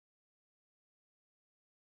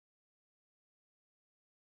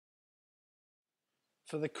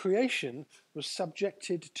For the creation was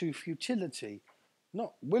subjected to futility,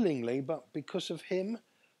 not willingly, but because of him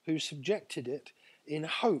who subjected it, in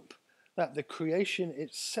hope that the creation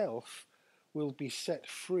itself will be set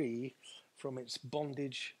free from its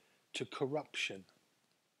bondage to corruption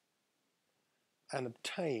and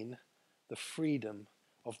obtain the freedom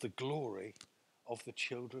of the glory of the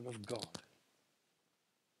children of God.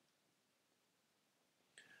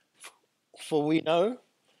 For we know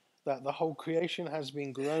that the whole creation has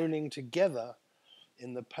been groaning together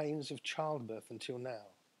in the pains of childbirth until now.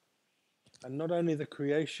 And not only the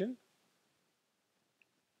creation,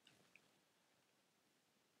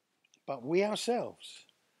 but we ourselves,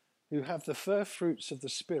 who have the first fruits of the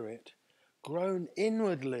Spirit, groan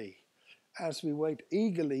inwardly as we wait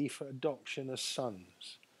eagerly for adoption as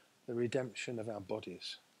sons, the redemption of our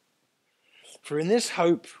bodies. For in this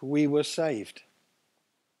hope we were saved.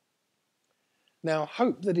 Now,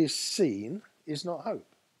 hope that is seen is not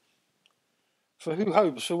hope. For who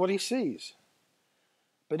hopes for what he sees?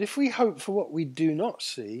 But if we hope for what we do not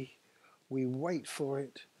see, we wait for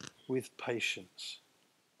it with patience.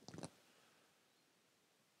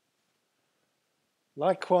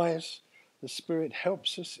 Likewise, the Spirit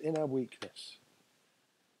helps us in our weakness,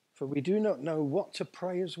 for we do not know what to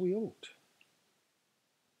pray as we ought.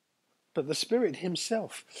 But the Spirit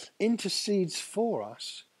himself intercedes for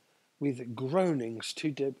us with groanings too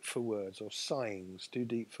deep for words, or sighings too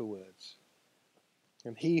deep for words.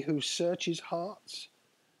 And he who searches hearts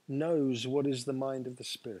knows what is the mind of the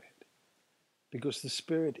Spirit, because the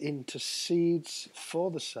Spirit intercedes for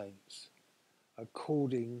the saints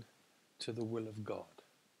according to the will of God.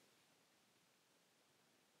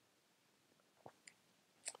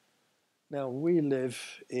 Now, we live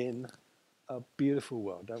in a beautiful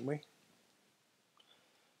world, don't we?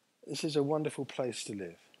 This is a wonderful place to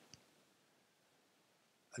live.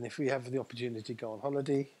 And if we have the opportunity to go on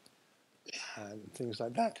holiday and things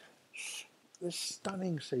like that, there's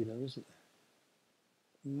stunning scenery, isn't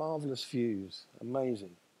there? Marvellous views,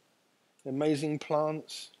 amazing. Amazing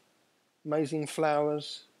plants, amazing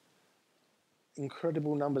flowers,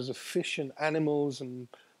 incredible numbers of fish and animals and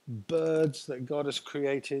birds that God has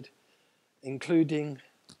created, including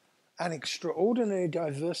an extraordinary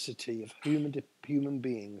diversity of human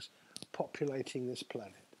beings populating this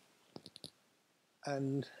planet.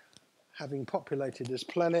 And having populated this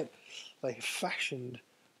planet, they fashioned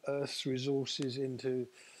Earth's resources into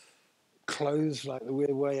clothes like that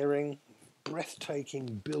we're wearing,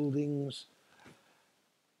 breathtaking buildings,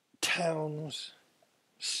 towns,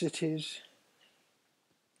 cities,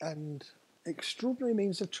 and extraordinary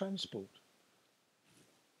means of transport.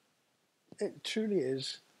 It truly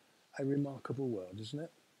is a remarkable world, isn't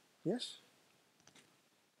it? Yes?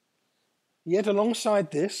 Yet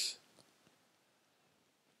alongside this,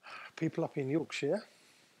 people up in Yorkshire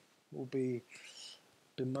will be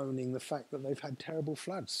bemoaning the fact that they've had terrible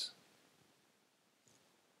floods.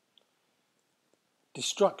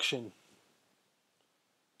 Destruction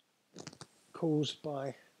caused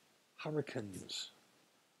by hurricanes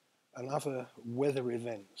and other weather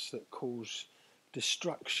events that cause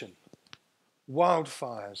destruction.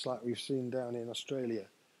 Wildfires like we've seen down in Australia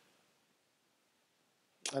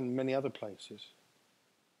and many other places.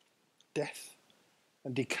 Death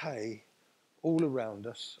and decay all around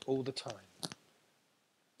us all the time.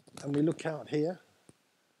 And we look out here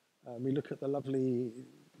and we look at the lovely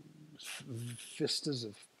vistas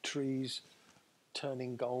of trees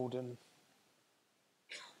turning golden.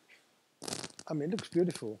 I mean, it looks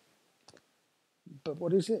beautiful. But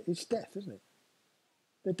what is it? It's death, isn't it?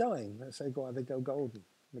 They're dying. They go golden,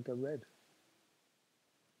 they go red.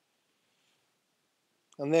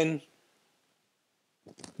 And then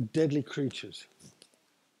deadly creatures.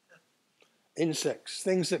 Insects,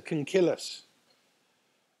 things that can kill us.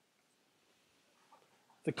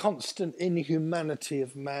 The constant inhumanity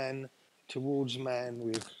of man towards man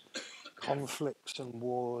with conflicts and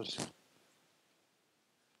wars.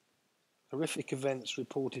 Horrific events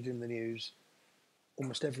reported in the news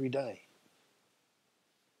almost every day.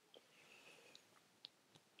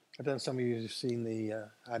 I don't know if some of you have seen the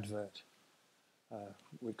advert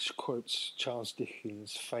which quotes Charles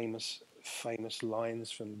Dickens' famous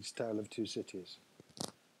lines from his Tale of Two Cities.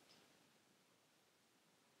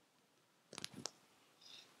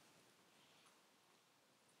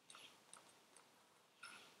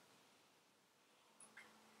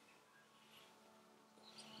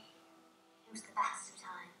 It was the best of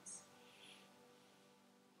times.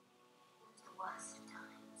 It was the worst of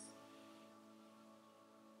times.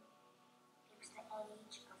 It was the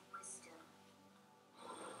age of wisdom.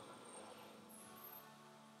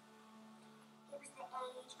 It was the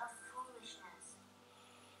age of foolishness.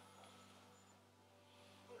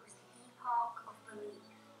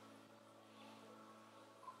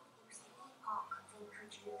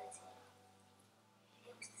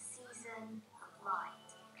 season of light.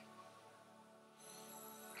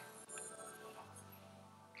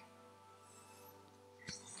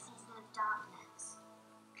 There's the season of darkness.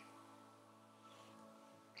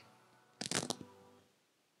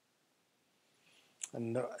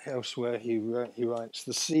 And elsewhere he writes,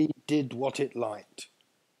 the sea did what it liked.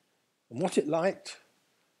 And what it liked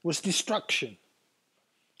was destruction.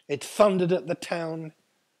 It thundered at the town.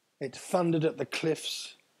 It thundered at the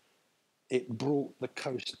cliffs. It brought the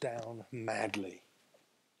coast down madly.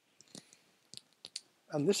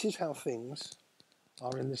 And this is how things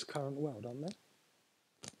are in this current world, aren't they?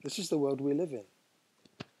 This is the world we live in.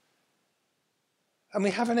 And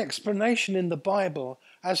we have an explanation in the Bible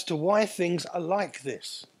as to why things are like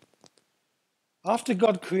this. After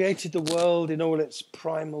God created the world in all its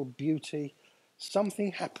primal beauty,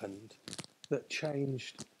 something happened that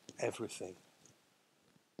changed everything.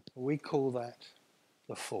 We call that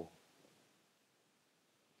the fall.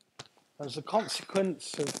 As a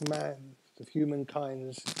consequence of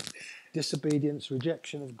humankind's disobedience,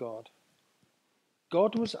 rejection of God,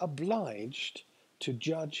 God was obliged to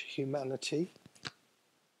judge humanity,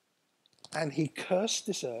 and he cursed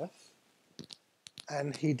this earth,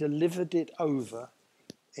 and he delivered it over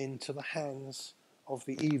into the hands of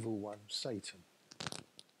the evil one, Satan.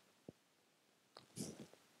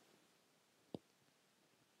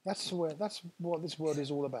 That's what this world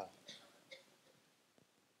is all about.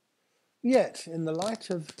 Yet, in the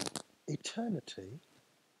light of eternity,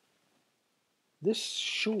 this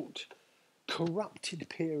short, corrupted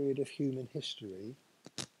period of human history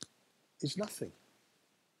is nothing.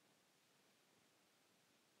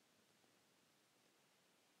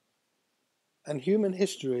 And human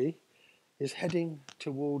history is heading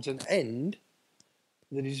towards an end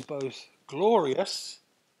that is both glorious,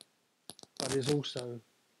 but is also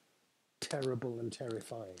terrible and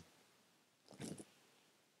terrifying.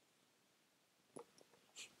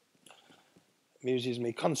 Amuses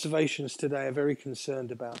me. Conservationists today are very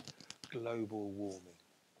concerned about global warming.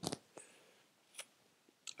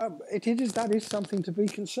 That is something to be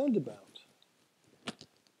concerned about.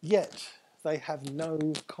 Yet they have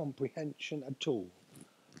no comprehension at all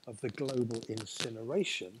of the global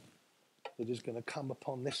incineration that is going to come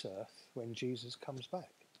upon this earth when Jesus comes back.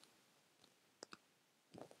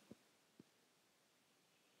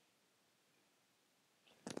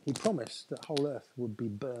 He promised that whole earth would be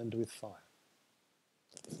burned with fire.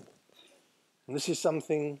 And this is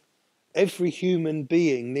something every human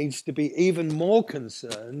being needs to be even more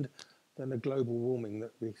concerned than the global warming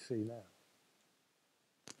that we see now.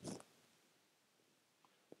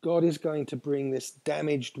 God is going to bring this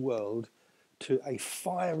damaged world to a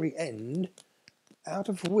fiery end, out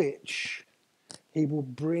of which he will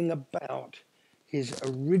bring about his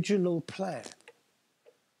original plan.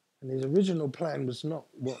 And his original plan was not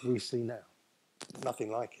what we see now.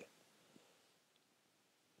 Nothing like it.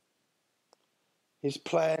 His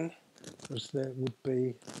plan was there would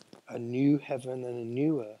be a new heaven and a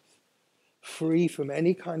new earth, free from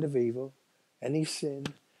any kind of evil, any sin,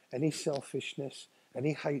 any selfishness,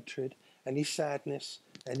 any hatred, any sadness,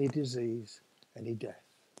 any disease, any death.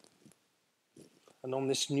 And on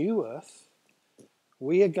this new earth,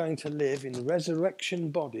 we are going to live in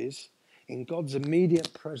resurrection bodies in God's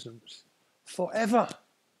immediate presence forever.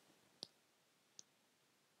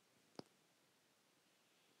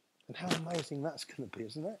 And how amazing that's going to be,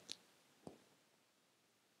 isn't it?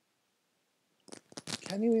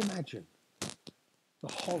 Can you imagine the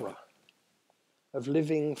horror of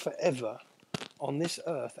living forever on this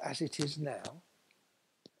earth as it is now?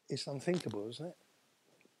 It's unthinkable, isn't it?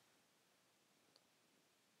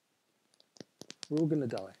 We're all going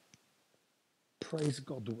to die. Praise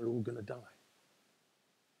God that we're all going to die.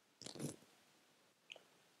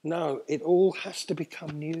 No, it all has to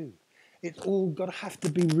become new. It's all got to have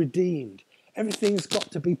to be redeemed. Everything's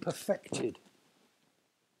got to be perfected.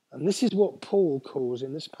 And this is what Paul calls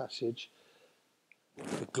in this passage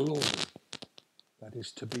the glory that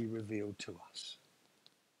is to be revealed to us.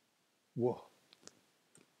 Whoa.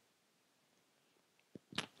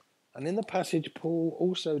 And in the passage, Paul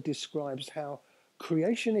also describes how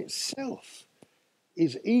creation itself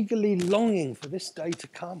is eagerly longing for this day to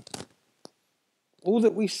come. All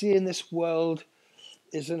that we see in this world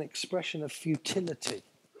is an expression of futility.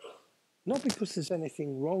 Not because there's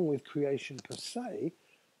anything wrong with creation per se,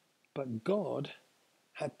 but God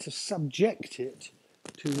had to subject it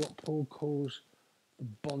to what Paul calls the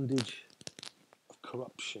bondage of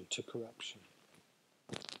corruption, to corruption.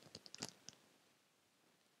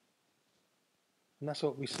 And that's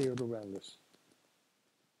what we see all around us.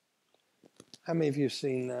 How many of you have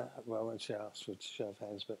seen, well, I won't ask for a show of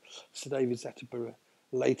hands, but Sir David's Attenborough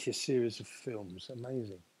latest series of films.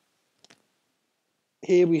 Amazing.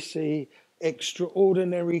 Here we see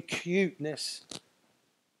extraordinary cuteness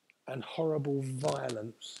and horrible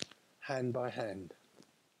violence hand by hand,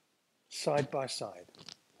 side by side.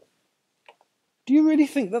 Do you really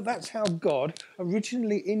think that that's how God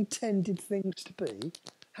originally intended things to be?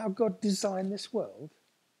 How God designed this world?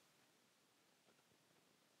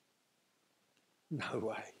 No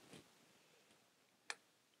way.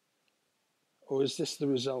 Or is this the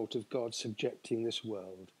result of God subjecting this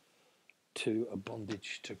world to a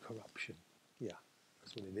bondage to corruption? Yeah,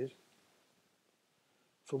 that's what it is.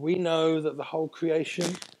 For we know that the whole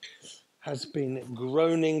creation has been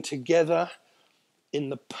groaning together in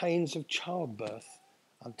the pains of childbirth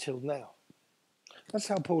until now. That's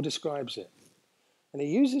how Paul describes it. And he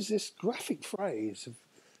uses this graphic phrase of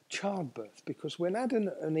childbirth because when Adam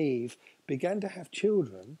and Eve began to have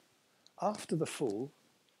children after the fall,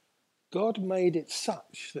 God made it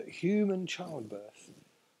such that human childbirth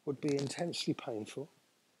would be intensely painful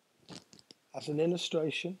as an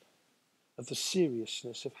illustration of the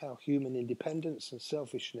seriousness of how human independence and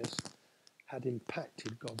selfishness had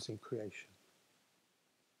impacted God's creation.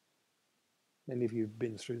 Many of you have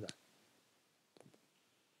been through that.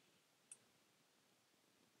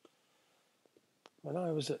 When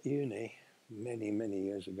I was at uni many, many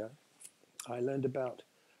years ago, I learned about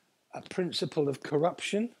a principle of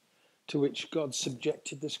corruption to which God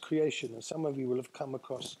subjected this creation. And some of you will have come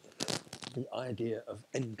across the idea of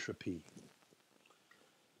entropy.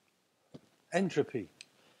 Entropy.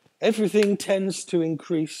 Everything tends to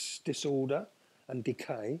increase disorder and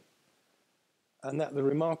decay, and that the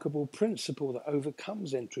remarkable principle that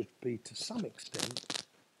overcomes entropy to some extent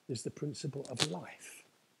is the principle of life.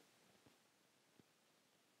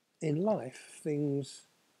 In life, things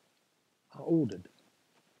are ordered.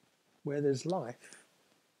 Where there's life,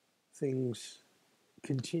 things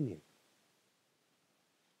continue.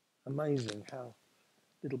 Amazing how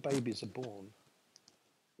little babies are born,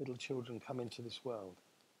 little children come into this world.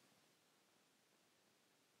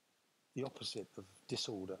 The opposite of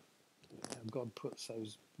disorder. How God puts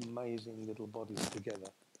those amazing little bodies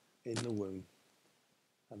together in the womb,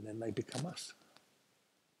 and then they become us.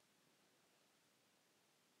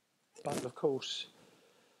 But of course,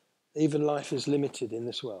 even life is limited in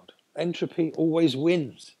this world. Entropy always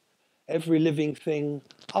wins. Every living thing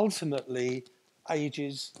ultimately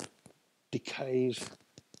ages, decays,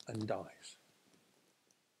 and dies.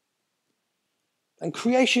 And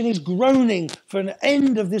creation is groaning for an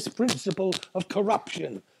end of this principle of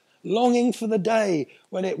corruption, longing for the day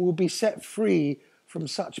when it will be set free from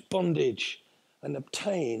such bondage and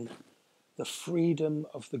obtain the freedom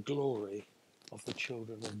of the glory of the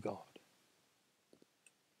children of God.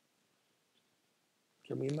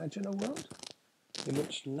 Can we imagine a world in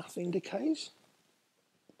which nothing decays?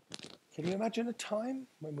 Can you imagine a time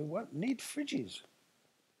when we won't need fridges?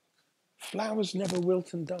 Flowers never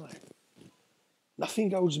wilt and die. Nothing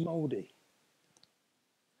goes mouldy.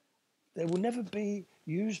 There will never be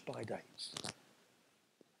use-by dates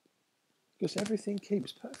because everything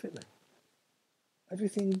keeps perfectly.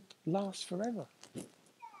 Everything lasts forever.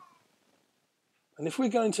 And if we're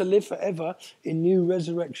going to live forever in new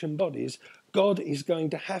resurrection bodies, God is going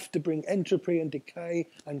to have to bring entropy and decay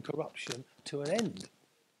and corruption to an end.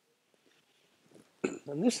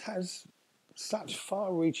 And this has such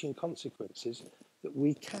far-reaching consequences that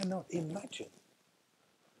we cannot imagine.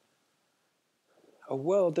 A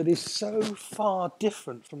world that is so far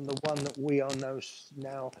different from the one that we are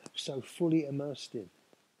now so fully immersed in.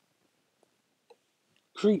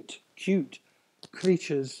 Cute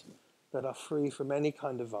creatures that are free from any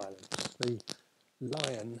kind of violence. The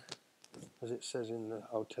lion, as it says in the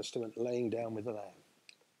Old Testament, laying down with the lamb.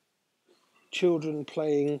 Children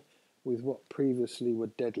playing with what previously were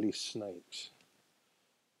deadly snakes.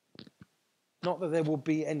 Not that there will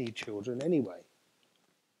be any children anyway,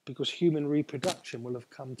 because human reproduction will have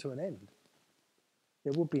come to an end.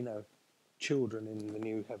 There will be no children in the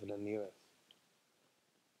new heaven and the earth.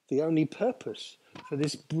 The only purpose for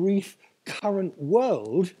this brief current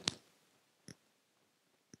world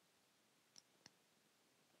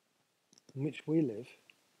in which we live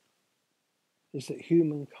is that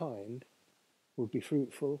humankind will be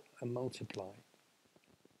fruitful and multiply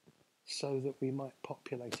so that we might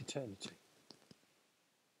populate eternity.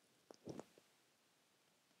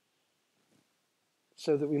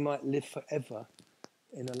 So that we might live forever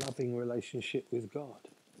in a loving relationship with God.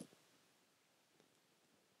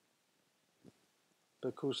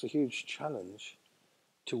 Because the huge challenge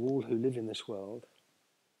to all who live in this world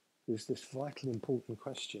is this vital important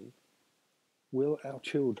question: will our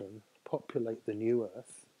children populate the new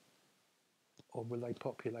earth, or will they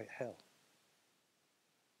populate hell?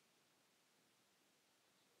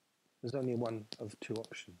 There's only one of two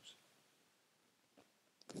options.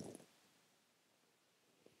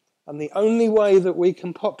 And the only way that we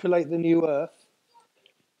can populate the new earth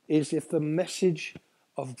is if the message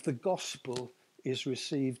of the gospel is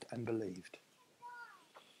received and believed.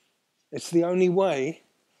 It's the only way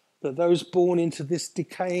that those born into this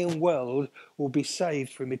decaying world will be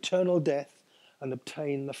saved from eternal death and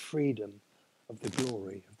obtain the freedom of the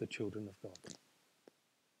glory of the children of God.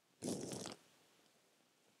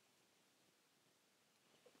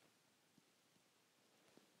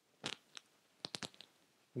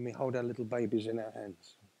 When we hold our little babies in our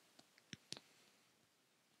hands,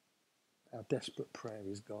 our desperate prayer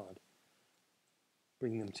is, God,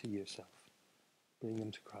 bring them to yourself. Bring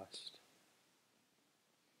them to Christ.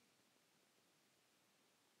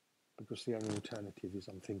 Because the only alternative is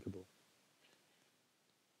unthinkable,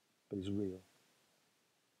 but is real.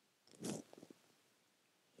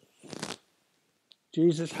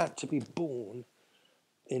 Jesus had to be born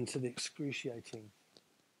into the excruciating,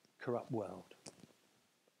 corrupt world.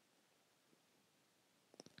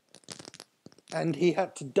 And he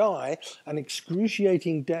had to die an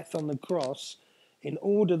excruciating death on the cross in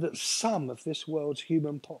order that some of this world's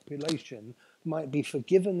human population might be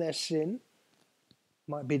forgiven their sin,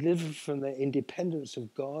 might be delivered from their independence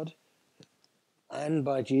of God, and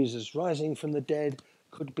by Jesus rising from the dead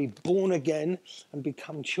could be born again and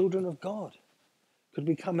become children of God, could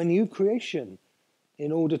become a new creation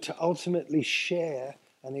in order to ultimately share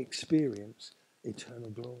and experience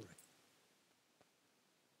eternal glory.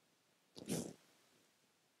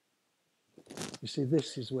 You see,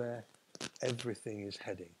 this is where everything is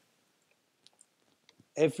heading.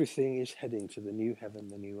 Everything is heading to the new heaven,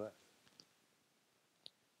 the new earth.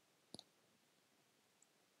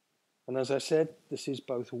 And as I said, this is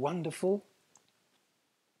both wonderful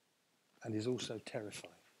and is also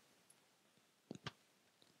terrifying.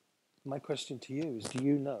 My question to you is, do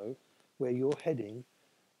you know where you're heading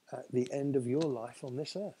at the end of your life on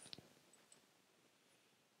this earth?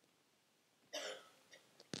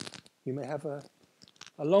 You may have a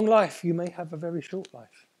long life, you may have a very short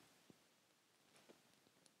life.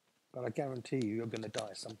 But I guarantee you, you're going to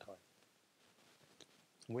die sometime.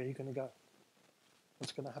 Where are you going to go?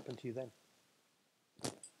 What's going to happen to you then?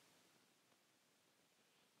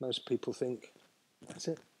 Most people think, that's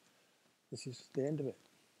it. This is the end of it.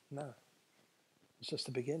 No, it's just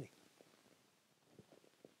the beginning.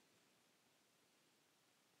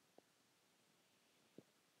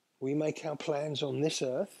 We make our plans on this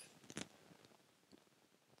earth,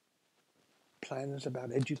 plans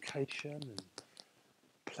about education and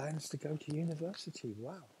plans to go to university.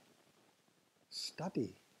 Wow.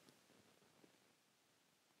 Study.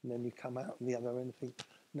 And then you come out on the other end and think,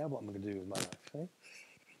 now what am I going to do with my life? Eh?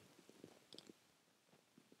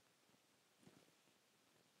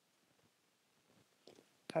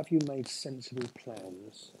 Have you made sensible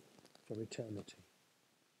plans for eternity?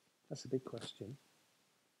 That's a big question.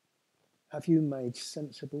 Have you made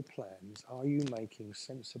sensible plans? Are you making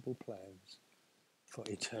sensible plans for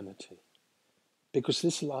eternity? Because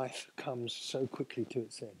this life comes so quickly to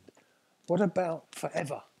its end. What about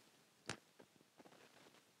forever?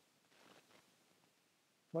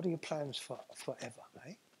 What are your plans for forever,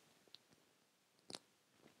 eh?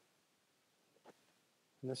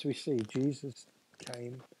 And as we see, Jesus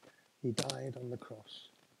came, he died on the cross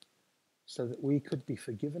so that we could be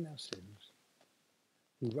forgiven our sins.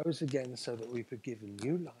 He rose again so that we could give a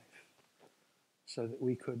new life, so that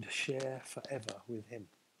we could share forever with him.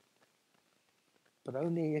 But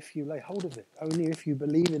only if you lay hold of it, only if you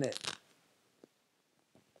believe in it.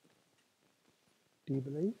 Do you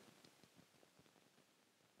believe?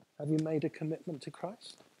 Have you made a commitment to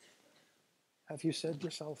Christ? Have you said,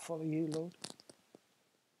 yes, I'll follow you, Lord?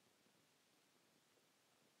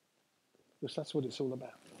 Because that's what it's all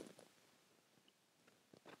about.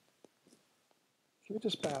 Can we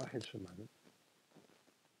just bow our heads for a moment?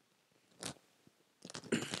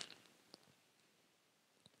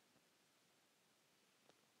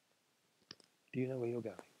 Do you know where you're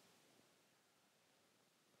going?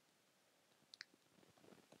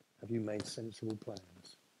 Have you made sensible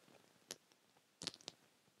plans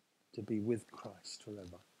to be with Christ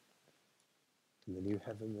forever in the new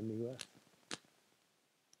heaven, the new earth?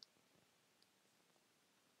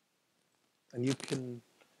 And you can,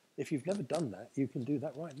 if you've never done that, you can do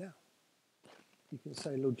that right now. You can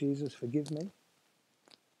say, Lord Jesus, forgive me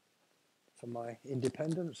for my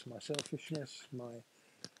independence, my selfishness, my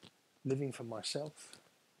living for myself.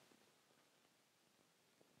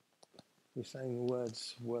 We're saying the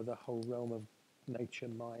words, were the whole realm of nature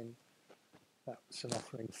mine, That's an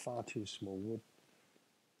offering far too small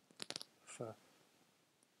for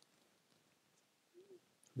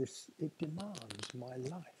this. It demands my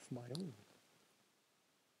life, my all.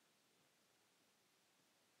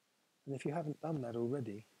 And if you haven't done that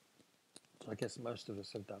already, I guess most of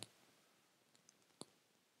us have done,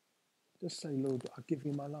 just say, Lord, I give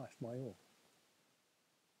you my life, my all.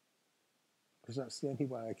 Because that's the only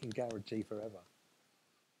way I can guarantee forever.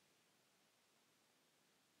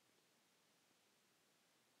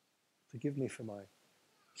 Forgive me for my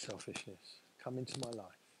selfishness. Come into my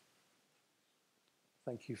life.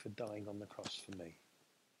 Thank you for dying on the cross for me.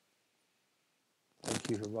 Thank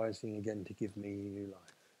you for rising again to give me new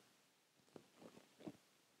life.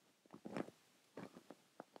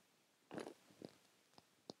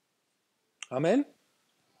 Amen?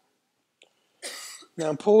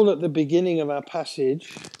 Now, Paul at the beginning of our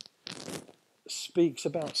passage speaks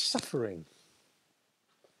about suffering.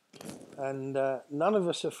 And none of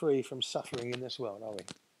us are free from suffering in this world, are we?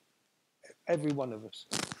 Every one of us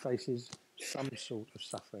faces some sort of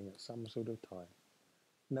suffering at some sort of time.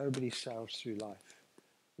 Nobody sails through life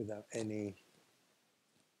without any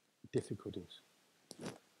difficulties.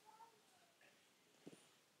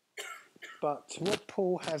 But what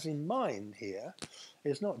Paul has in mind here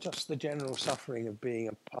is not just the general suffering of being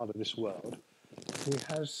a part of this world. He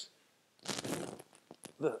has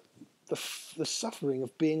the suffering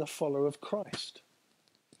of being a follower of Christ.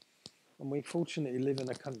 And we fortunately live in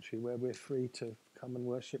a country where we're free to come and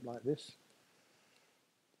worship like this.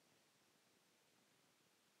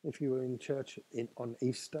 If you were in church on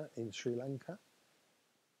Easter in Sri Lanka,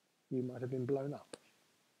 you might have been blown up.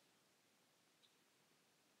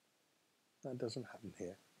 That doesn't happen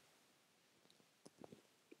here.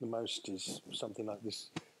 The most is something like this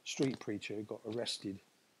street preacher who got arrested,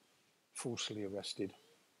 falsely arrested,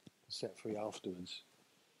 set free afterwards.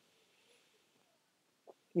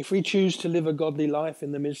 If we choose to live a godly life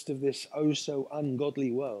in the midst of this oh so ungodly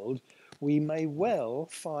world, we may well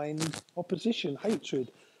find opposition,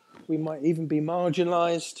 hatred. We might even be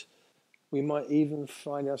marginalized. We might even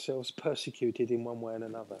find ourselves persecuted in one way and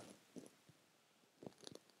another.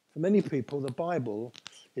 For many people, the Bible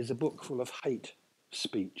is a book full of hate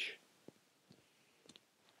speech.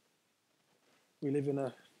 We live in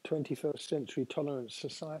a 21st century tolerant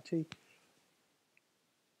society,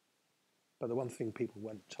 but the one thing people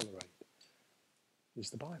won't tolerate is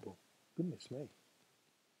the Bible. Goodness me.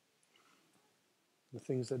 The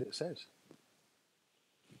things that it says.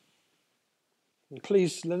 And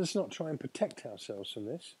please, let us not try and protect ourselves from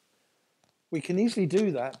this. We can easily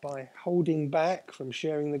do that by holding back from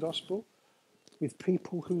sharing the gospel with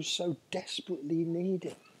people who so desperately need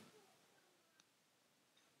it.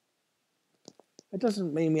 It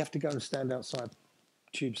doesn't mean we have to go and stand outside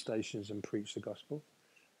tube stations and preach the gospel.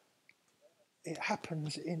 It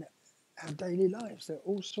happens in our daily lives. There are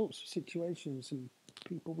all sorts of situations and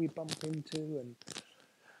people we bump into and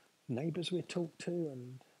neighbours we talk to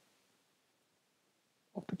and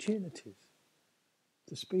opportunities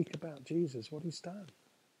to speak about Jesus, what he's done,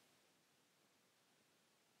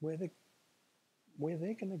 where they're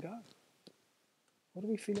going to go. What do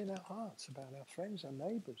we feel in our hearts about our friends, our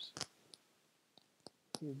neighbours?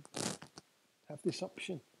 You have this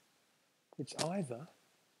option. It's either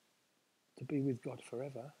to be with God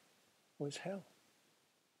forever or it's hell.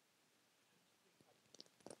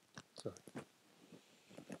 Sorry.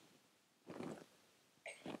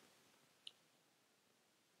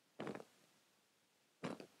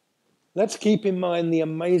 Let's keep in mind the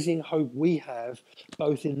amazing hope we have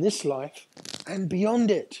both in this life and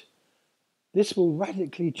beyond it. This will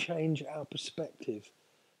radically change our perspective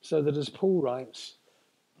so that, as Paul writes,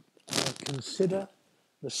 consider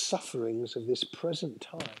the sufferings of this present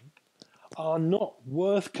time are not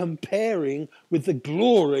worth comparing with the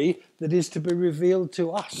glory that is to be revealed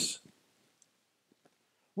to us.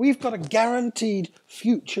 We've got a guaranteed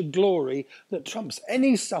future glory that trumps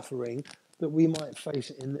any suffering that we might face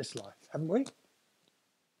in this life, haven't we?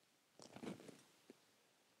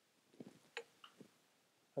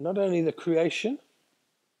 And not only the creation,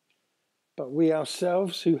 but we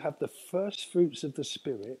ourselves who have the first fruits of the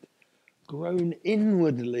Spirit groan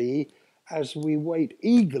inwardly as we wait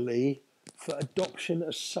eagerly for adoption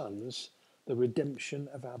as sons, the redemption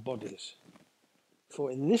of our bodies. For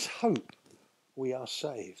in this hope we are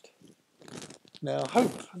saved. Now,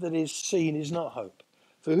 hope that is seen is not hope.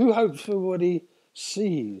 For who hopes for what he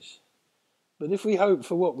sees? But if we hope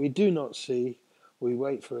for what we do not see, we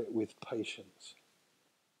wait for it with patience.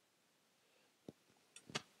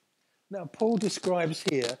 Now, Paul describes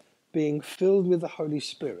here being filled with the Holy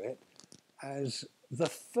Spirit as the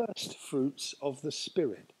first fruits of the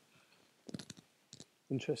Spirit.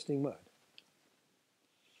 Interesting word.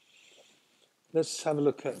 Let's have a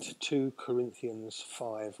look at 2 Corinthians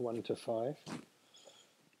 5, 1-5,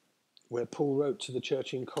 where Paul wrote to the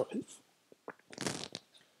church in Corinth,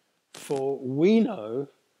 "For we know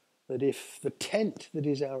that if the tent that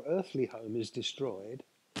is our earthly home is destroyed,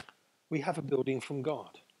 we have a building from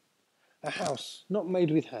God, a house not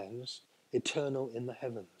made with hands, eternal in the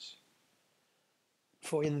heavens.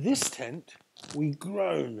 For in this tent we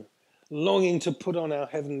groan, longing to put on our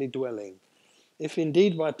heavenly dwelling, if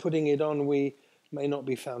indeed by putting it on we may not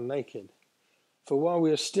be found naked. For while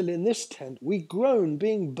we are still in this tent, we groan,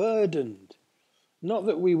 being burdened, not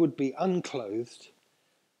that we would be unclothed,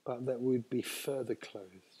 but that we would be further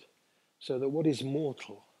clothed, so that what is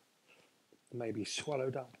mortal may be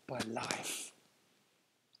swallowed up by life.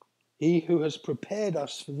 He who has prepared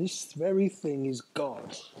us for this very thing is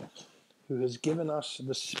God, who has given us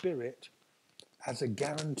the Spirit as a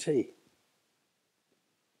guarantee."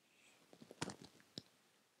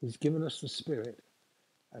 He's given us the Spirit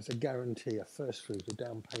as a guarantee, a first fruit, a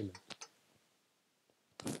down payment.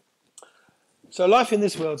 So life in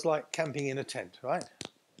this world's like camping in a tent, right?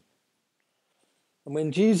 And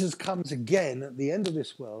when Jesus comes again at the end of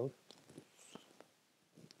this world,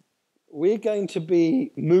 we're going to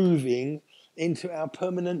be moving into our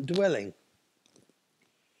permanent dwelling.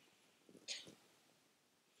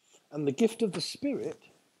 And the gift of the Spirit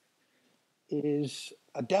is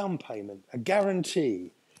a down payment, a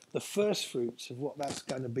guarantee, the first fruits of what that's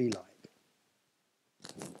going to be like.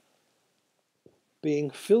 Being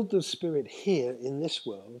filled with the Spirit here in this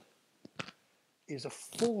world is a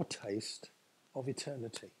foretaste of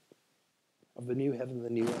eternity, of the new heaven and the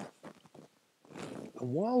new earth.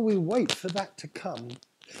 And while we wait for that to come,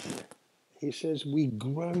 he says we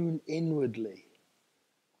groan inwardly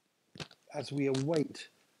as we await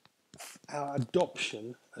our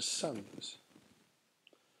adoption as sons.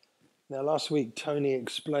 Now, last week, Tony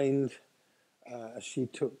explained, as she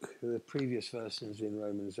took the previous verses in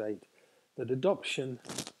Romans 8, that adoption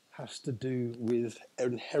has to do with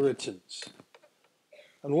inheritance.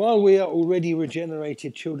 And while we are already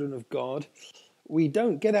regenerated children of God, we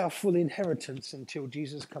don't get our full inheritance until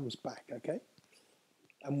Jesus comes back, okay?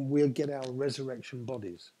 And we'll get our resurrection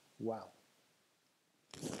bodies. Wow.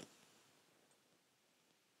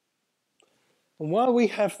 And while we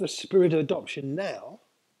have the Spirit of adoption now,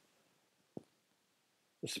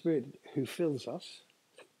 the Spirit who fills us,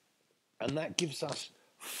 and that gives us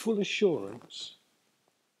full assurance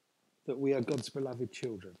that we are God's beloved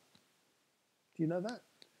children. Do you know that?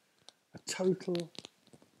 A total,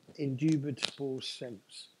 indubitable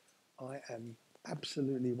sense. I am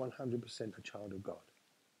absolutely 100% a child of God.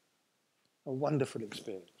 A wonderful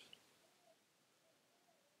experience.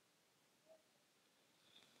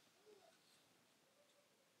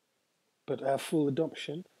 But our full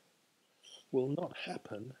adoption will not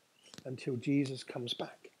happen until Jesus comes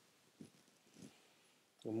back.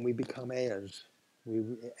 When we become heirs, we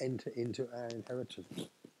enter into our inheritance.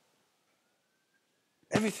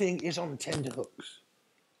 Everything is on tenterhooks,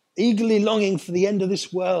 eagerly longing for the end of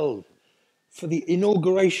this world, for the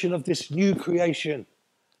inauguration of this new creation.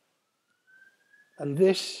 And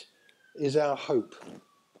this is our hope.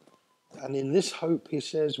 And in this hope, he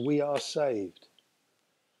says, we are saved.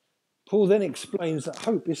 Paul then explains that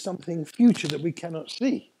hope is something future that we cannot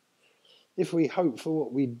see. If we hope for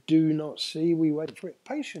what we do not see, we wait for it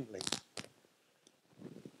patiently.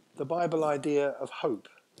 The Bible idea of hope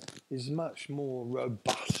is much more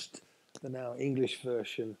robust than our English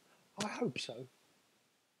version. I hope so.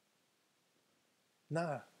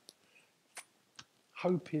 No.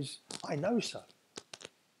 Hope is, I know so.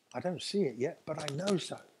 I don't see it yet, but I know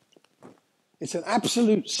so. It's an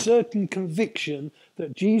absolute certain conviction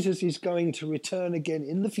that Jesus is going to return again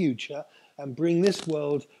in the future and bring this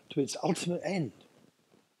world to its ultimate end.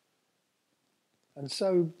 And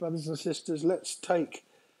so, brothers and sisters, let's take,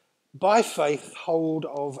 by faith, hold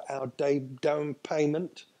of our down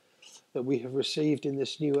payment that we have received in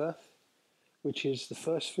this new earth, which is the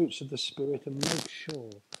first fruits of the Spirit, and make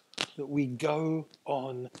sure that we go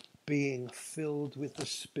on being filled with the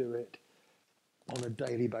Spirit on a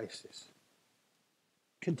daily basis.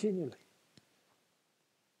 Continually.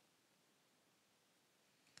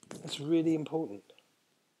 That's really important.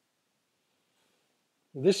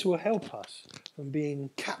 This will help us from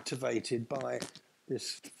being captivated by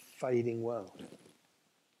this fading world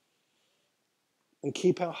and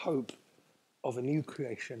keep our hope of a new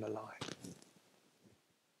creation alive.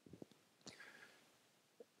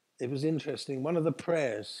 It was interesting. One of the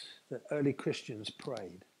prayers that early Christians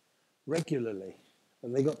prayed regularly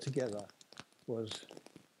when they got together was,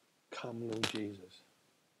 "Come, Lord Jesus."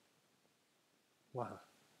 Wow.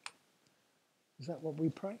 Is that what we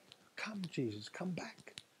pray? Come, Jesus, come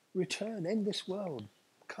back. Return, end this world.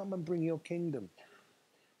 Come and bring your kingdom.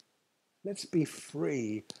 Let's be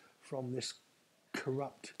free from this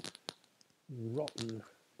corrupt, rotten,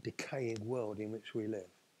 decaying world in which we live.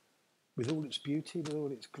 With all its beauty, with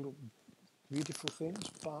all its beautiful things,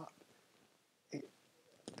 but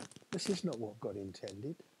this is not what God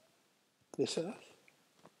intended, this earth.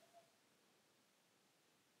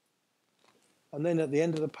 And then at the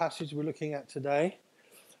end of the passage we're looking at today,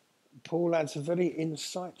 Paul adds a very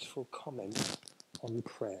insightful comment on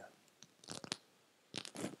prayer.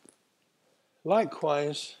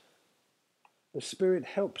 Likewise, the Spirit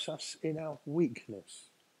helps us in our weakness,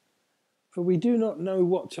 for we do not know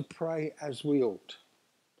what to pray as we ought,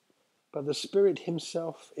 but the Spirit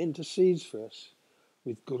himself intercedes for us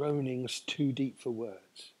with groanings too deep for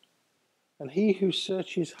words. And he who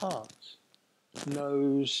searches hearts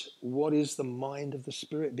knows what is the mind of the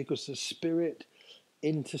Spirit, because the Spirit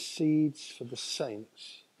intercedes for the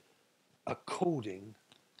saints according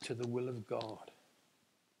to the will of God.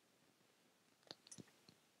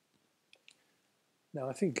 Now,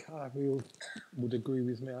 I think you all would agree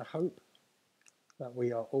with me, I hope, that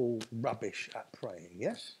we are all rubbish at praying,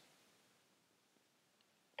 yes?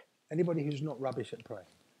 Anybody who's not rubbish at praying?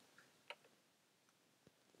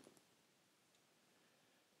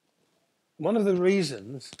 One of the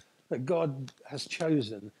reasons that God has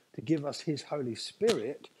chosen to give us his Holy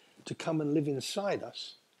Spirit to come and live inside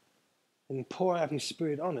us and pour out his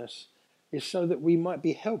Spirit on us is so that we might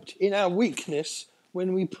be helped in our weakness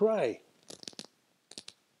when we pray.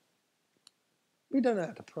 We don't know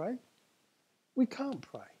how to pray. We can't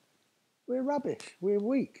pray. We're rubbish. We're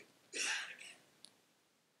weak.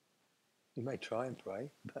 You may try and pray,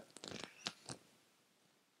 but...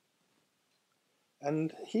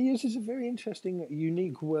 And he uses a very interesting,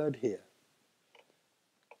 unique word here.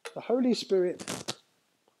 The Holy Spirit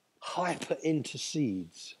hyper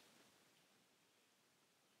intercedes.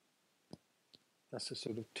 That's a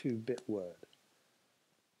sort of two-bit word,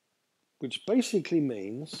 which basically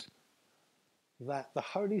means that the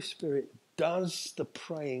Holy Spirit does the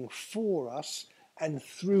praying for us and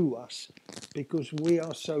through us because we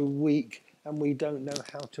are so weak and we don't know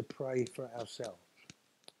how to pray for ourselves.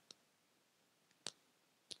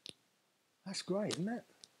 That's great, isn't it?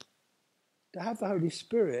 To have the Holy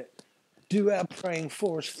Spirit do our praying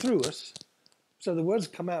for us, through us, so the words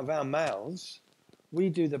come out of our mouths, we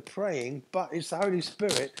do the praying, but it's the Holy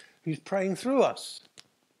Spirit who's praying through us.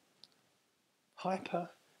 Hyper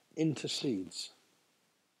intercedes.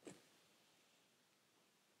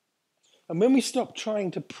 And when we stop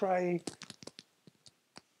trying to pray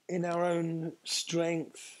in our own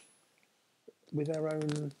strength, with our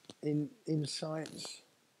own insights,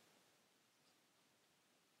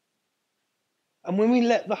 and when we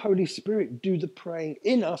let the Holy Spirit do the praying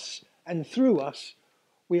in us and through us,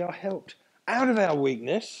 we are helped out of our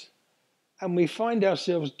weakness and we find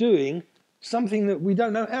ourselves doing something that we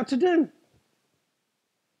don't know how to do.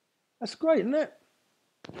 That's great, isn't it?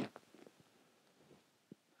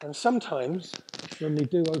 And sometimes when we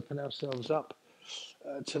do open ourselves up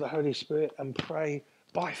to the Holy Spirit and pray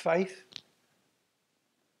by faith,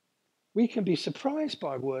 we can be surprised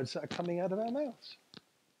by words that are coming out of our mouths.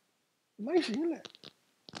 Amazing, isn't it?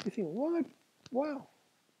 You think, why? Wow.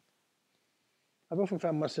 I've often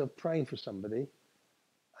found myself praying for somebody,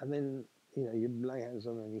 and then you lay hands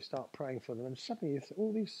on them and you start praying for them, and suddenly you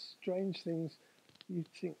all these strange things. You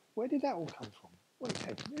think, where did that all come from? Well, it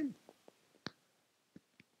came from him.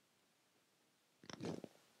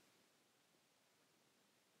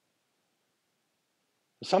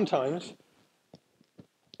 Sometimes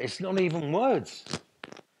it's not even words.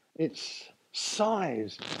 It's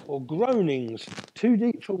sighs or groanings too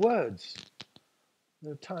deep for words.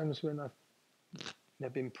 There are times when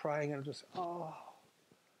I've been praying and I'm just, oh.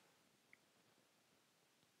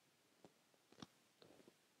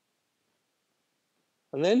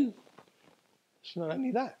 And then it's not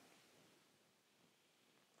only that.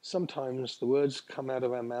 Sometimes the words come out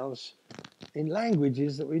of our mouths in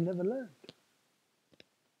languages that we never learned.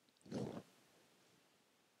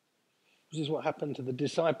 This is what happened to the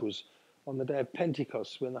disciples on the day of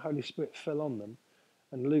Pentecost when the Holy Spirit fell on them.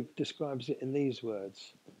 And Luke describes it in these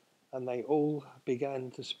words. And they all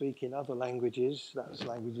began to speak in other languages, that's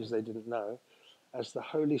languages they didn't know, as the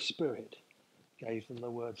Holy Spirit gave them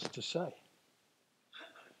the words to say.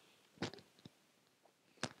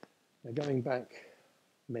 Now, going back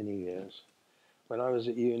many years, when I was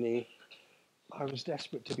at uni, I was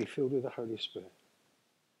desperate to be filled with the Holy Spirit.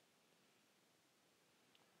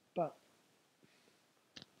 But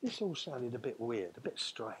this all sounded a bit weird, a bit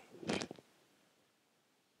strange.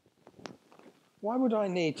 Why would I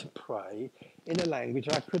need to pray in a language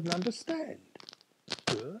I couldn't understand?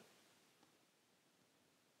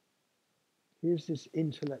 Here's this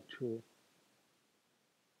intellectual,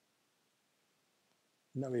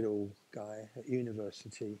 know-it-all guy at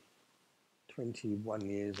university, 21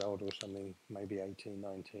 years old or something, maybe 18,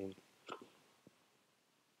 19.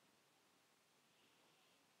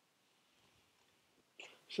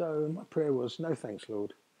 So my prayer was, no thanks,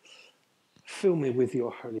 Lord. Fill me with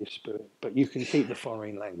your Holy Spirit, but you can keep the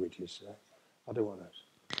foreign languages. I don't want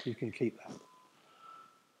those. You can keep that.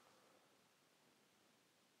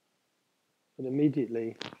 But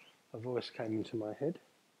immediately a voice came into my head.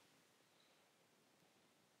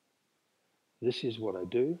 This is what I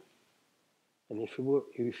do, and if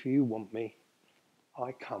you want me,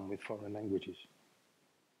 I come with foreign languages.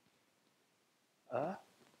 If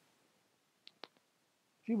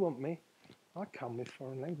you want me, I come with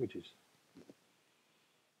foreign languages.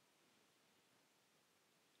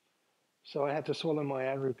 So I had to swallow my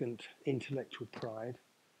arrogant intellectual pride.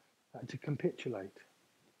 I had to capitulate.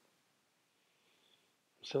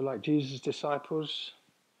 So like Jesus' disciples,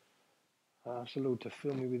 I asked the Lord to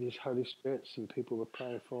fill me with his Holy Spirit. Some people were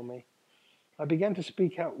praying for me. I began to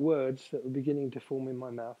speak out words that were beginning to form in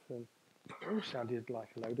my mouth, and it all sounded like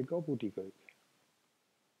a load of gobbledygook.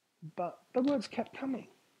 But the words kept coming.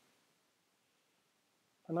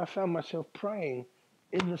 And I found myself praying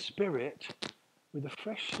in the Spirit with a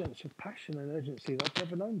fresh sense of passion and urgency that I've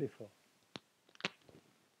never known before.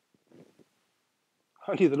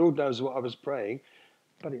 Only the Lord knows what I was praying,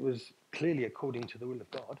 but it was clearly according to the will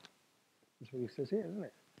of God. That's what he says here, isn't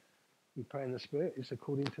it? You pray in the Spirit, it's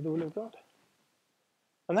according to the will of God.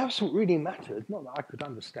 And that's what really mattered. Not that I could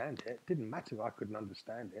understand it. It didn't matter if I couldn't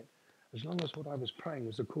understand it, as long as what I was praying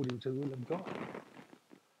was according to the will of God.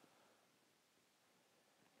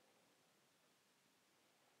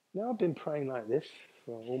 Now I've been praying like this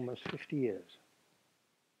for almost 50 years.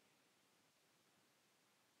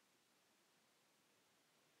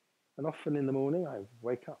 And often in the morning I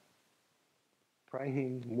wake up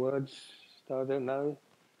praying words that I don't know.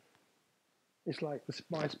 It's like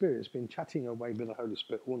my spirit's been chatting away with the Holy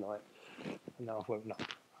Spirit all night, and now I've woken up.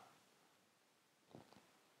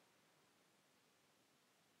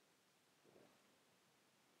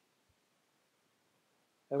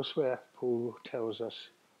 Elsewhere, Paul tells us,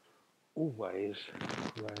 always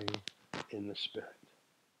pray in the Spirit.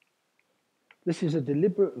 This is a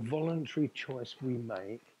deliberate, voluntary choice we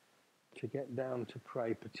make to get down to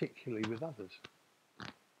pray, particularly with others.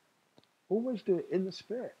 Always do it in the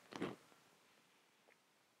Spirit.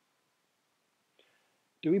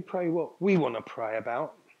 Do we pray what we want to pray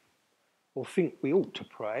about, or think we ought to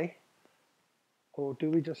pray? Or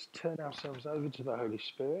do we just turn ourselves over to the Holy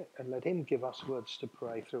Spirit and let him give us words to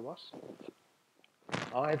pray through us,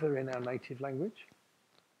 either in our native language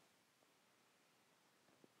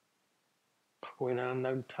or in our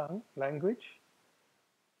unknown tongue language,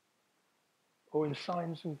 or in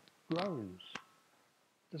signs and groans?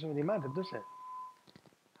 Doesn't really matter, does it?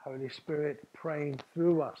 Holy Spirit praying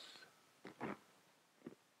through us.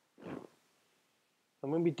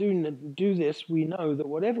 And when we do this, we know that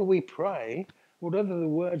whatever we pray, whatever the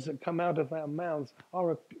words that come out of our mouths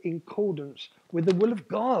are in accordance with the will of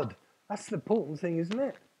God. That's the important thing, isn't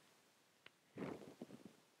it?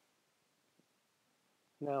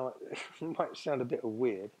 Now, it might sound a bit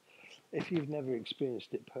weird. If you've never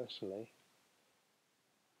experienced it personally,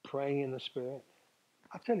 praying in the Spirit,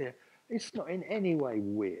 I tell you, it's not in any way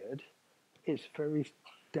weird. It's very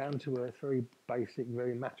down to earth, very basic,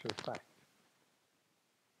 very matter of fact.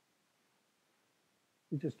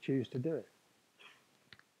 You just choose to do it.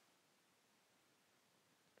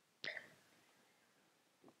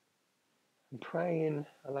 And praying in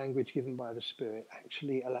a language given by the Spirit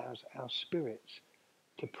actually allows our spirits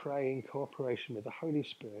to pray in cooperation with the Holy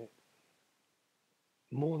Spirit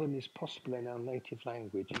more than is possible in our native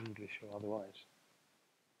language, English or otherwise.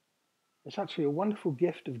 It's actually a wonderful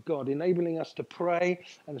gift of God, enabling us to pray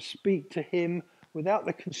and speak to him without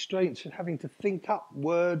the constraints of having to think up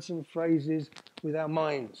words and phrases with our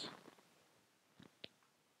minds.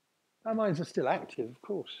 Our minds are still active, of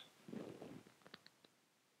course.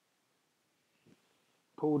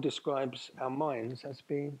 Paul describes our minds as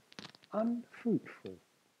being unfruitful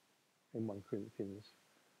in 1 Corinthians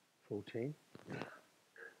 14.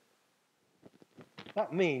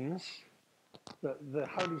 That means that the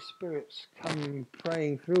Holy Spirit's come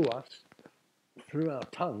praying through us, through our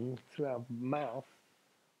tongue, through our mouth,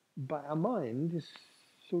 but our mind is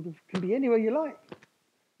sort of, can be anywhere you like.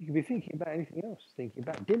 You can be thinking about anything else, thinking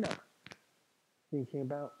about dinner, thinking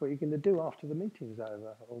about what you're going to do after the meeting's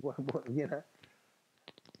over, or what you know.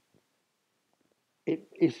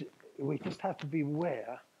 we just have to be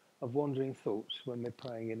aware of wandering thoughts when we're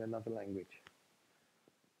praying in another language.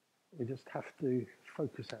 We just have to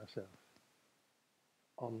focus ourselves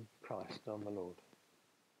on Christ, on the Lord.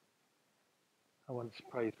 I once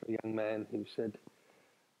prayed for a young man who said,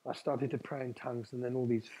 I started to pray in tongues and then all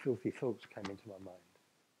these filthy thoughts came into my mind.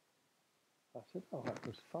 I said, oh, that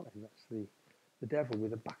was fine. That's the devil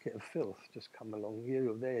with a bucket of filth just come along.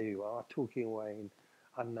 There you are, talking away in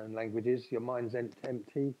unknown languages. Your mind's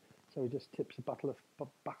empty, so he just tips a bucket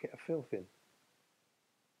of filth in.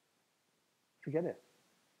 Forget it.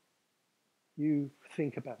 You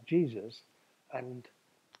think about Jesus and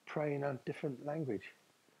pray in a different language.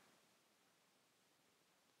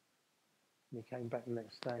 And he came back the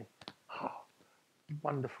next day. Oh,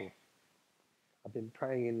 wonderful. I've been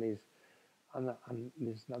praying in these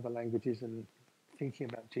other languages and thinking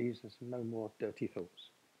about Jesus, and no more dirty thoughts.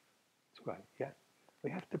 It's great, yeah?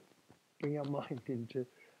 We have to bring our mind into,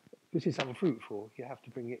 this is unfruitful, you have to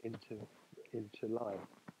bring it into life.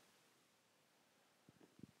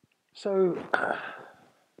 So,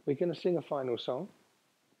 we're going to sing a final song,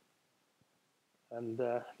 and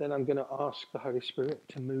then I'm going to ask the Holy Spirit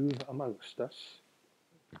to move amongst us.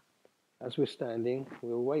 As we're standing,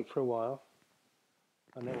 we'll wait for a while.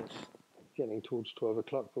 I know it's getting towards 12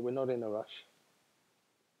 o'clock, but we're not in a rush.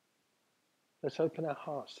 Let's open our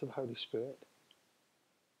hearts to the Holy Spirit.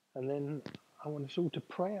 And then I want us all to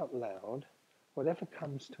pray out loud whatever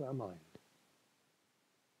comes to our mind.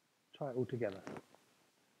 Try it all together.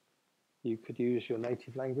 You could use your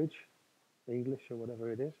native language, English or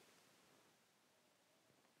whatever it is.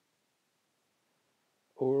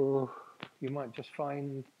 Or you might just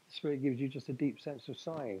find the Spirit gives you just a deep sense of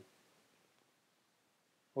sighing.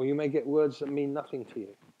 Or you may get words that mean nothing to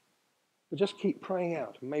you. But just keep praying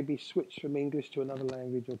out. Maybe switch from English to another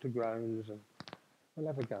language or to groans. And we'll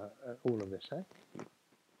have a go at all of this, eh?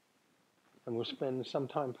 And we'll spend some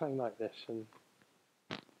time praying like this. And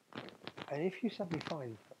if you suddenly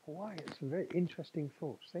find, why, it's some very interesting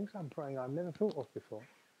thoughts, things I'm praying I've never thought of before,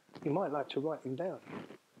 you might like to write them down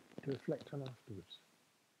to reflect on afterwards.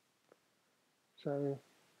 So,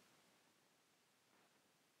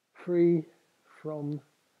 free from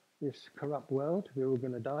this corrupt world, we're all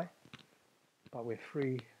going to die, but we're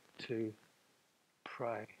free to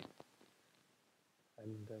pray.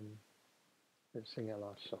 And let's sing our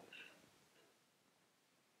last song.